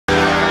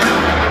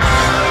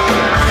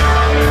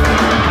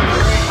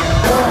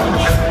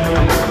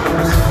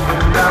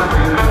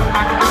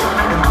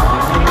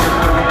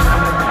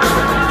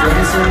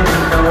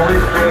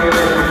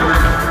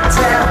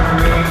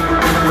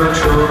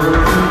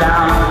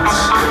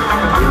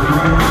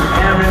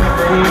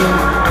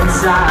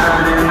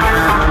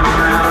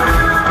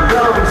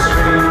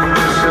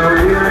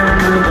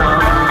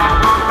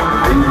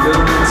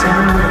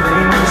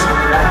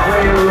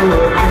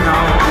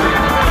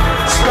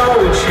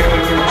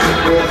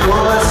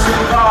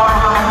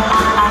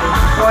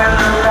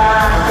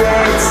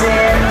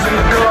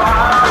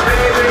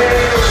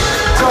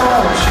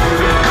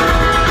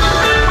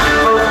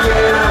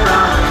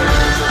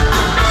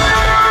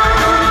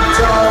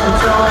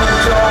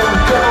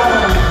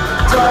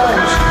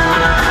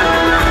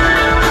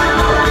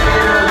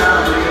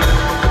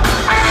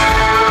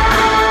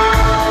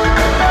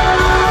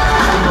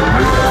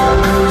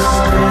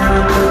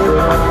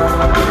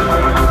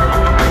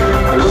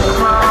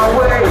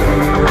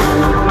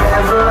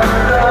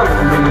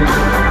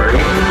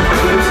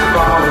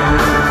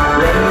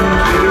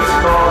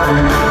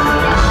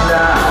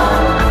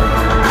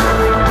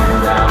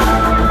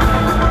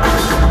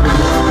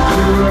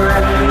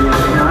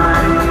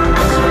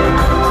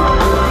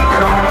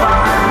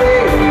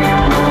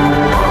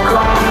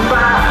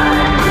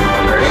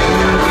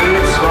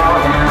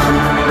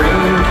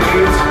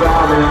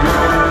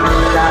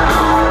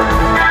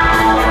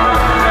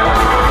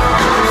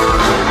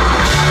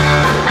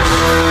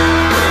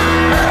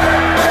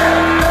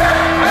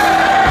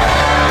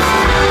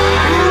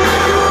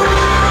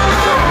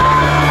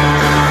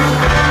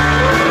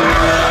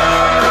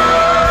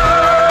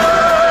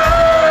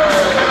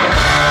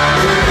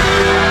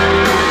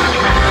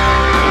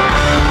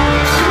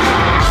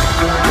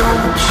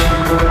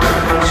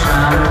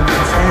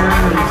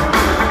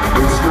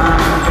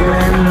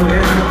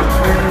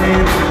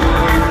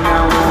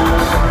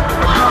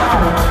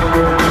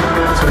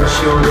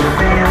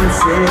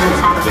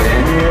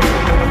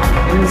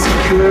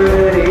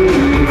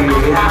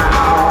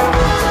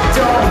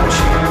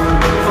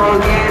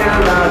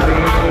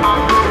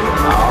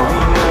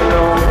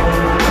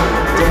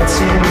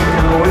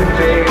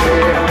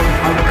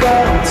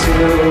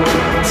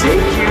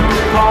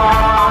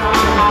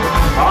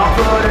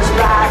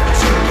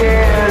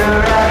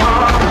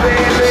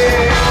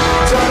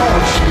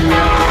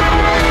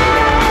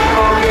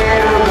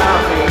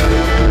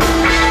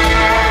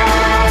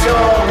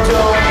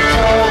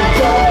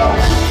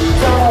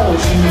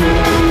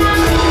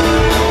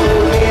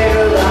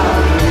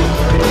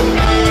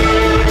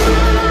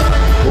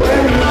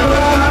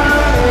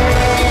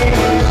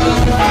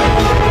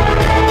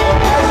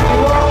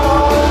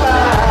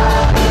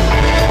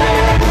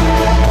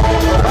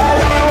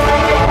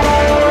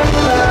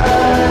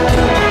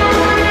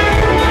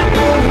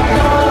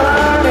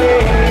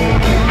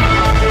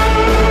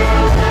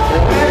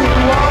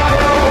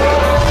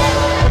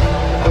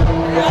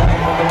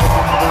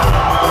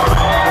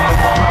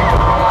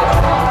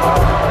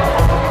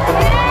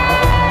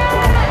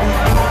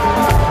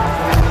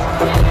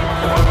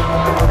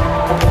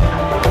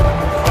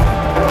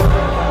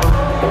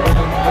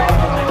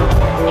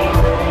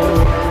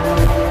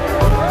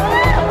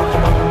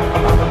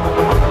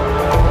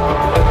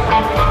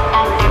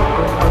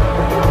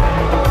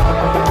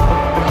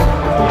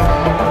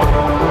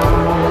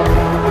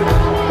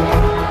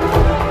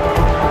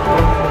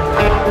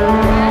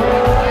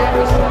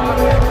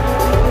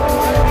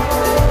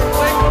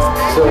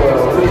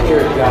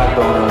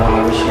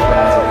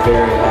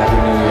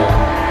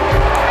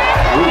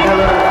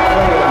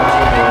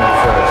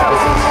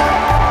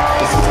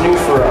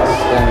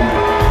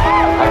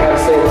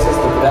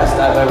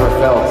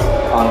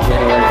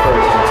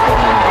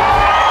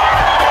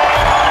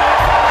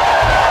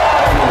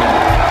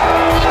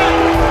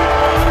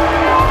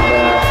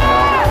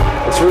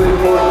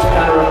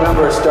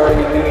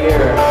starting a new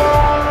year.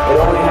 It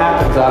only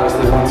happens,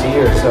 obviously, once a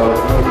year, so we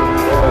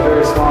have a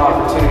very small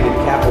opportunity to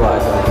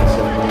capitalize on it.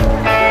 So,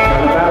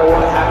 no matter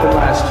what happened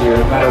last year,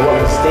 no matter what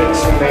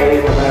mistakes you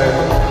made, no matter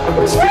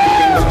what stupid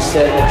things you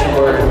said that you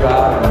worried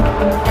about, and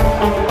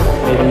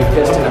maybe you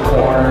pissed in a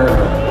corner,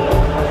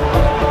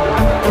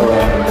 or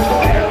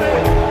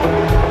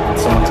on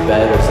someone's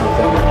bed or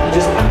something.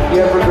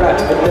 You have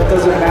regrets, but that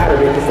doesn't matter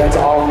because that's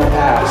all in the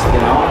past,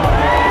 you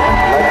know?